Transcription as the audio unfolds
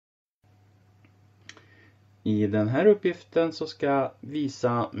I den här uppgiften så ska jag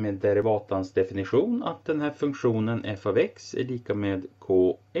visa med derivatans definition att den här funktionen f av x är lika med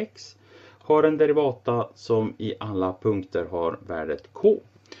kx har en derivata som i alla punkter har värdet k.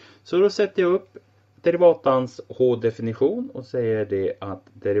 Så då sätter jag upp derivatans h-definition och säger det att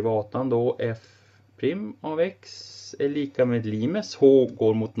derivatan då f' av x är lika med limes h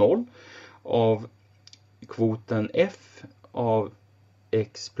går mot 0 av kvoten f av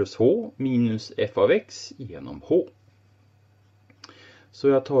x plus h minus f av x genom h. Så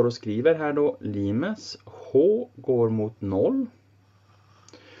jag tar och skriver här då limes h går mot 0.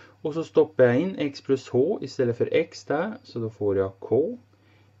 Och så stoppar jag in x plus h istället för x där. Så då får jag k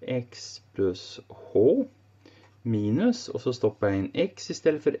x plus h minus. Och så stoppar jag in x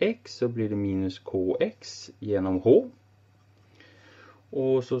istället för x så blir det minus kx genom h.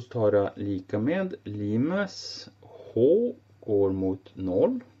 Och så tar jag lika med limes h går mot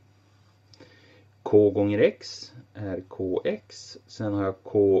 0. K gånger x är kx. Sen har jag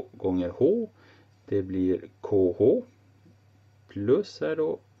k gånger h. Det blir kh. Plus är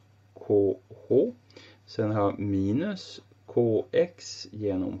då kh. Sen har jag minus kx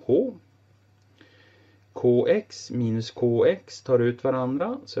genom h. Kx minus kx tar ut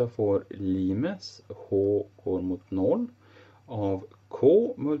varandra. Så jag får limes h går mot 0 av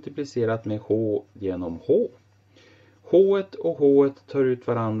k multiplicerat med h genom h. H och H tar ut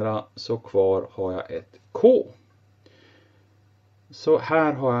varandra så kvar har jag ett K. Så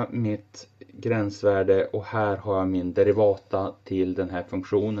här har jag mitt gränsvärde och här har jag min derivata till den här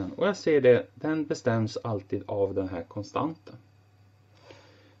funktionen. Och jag ser det, den bestäms alltid av den här konstanten.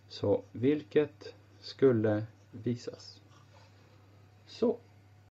 Så vilket skulle visas. Så.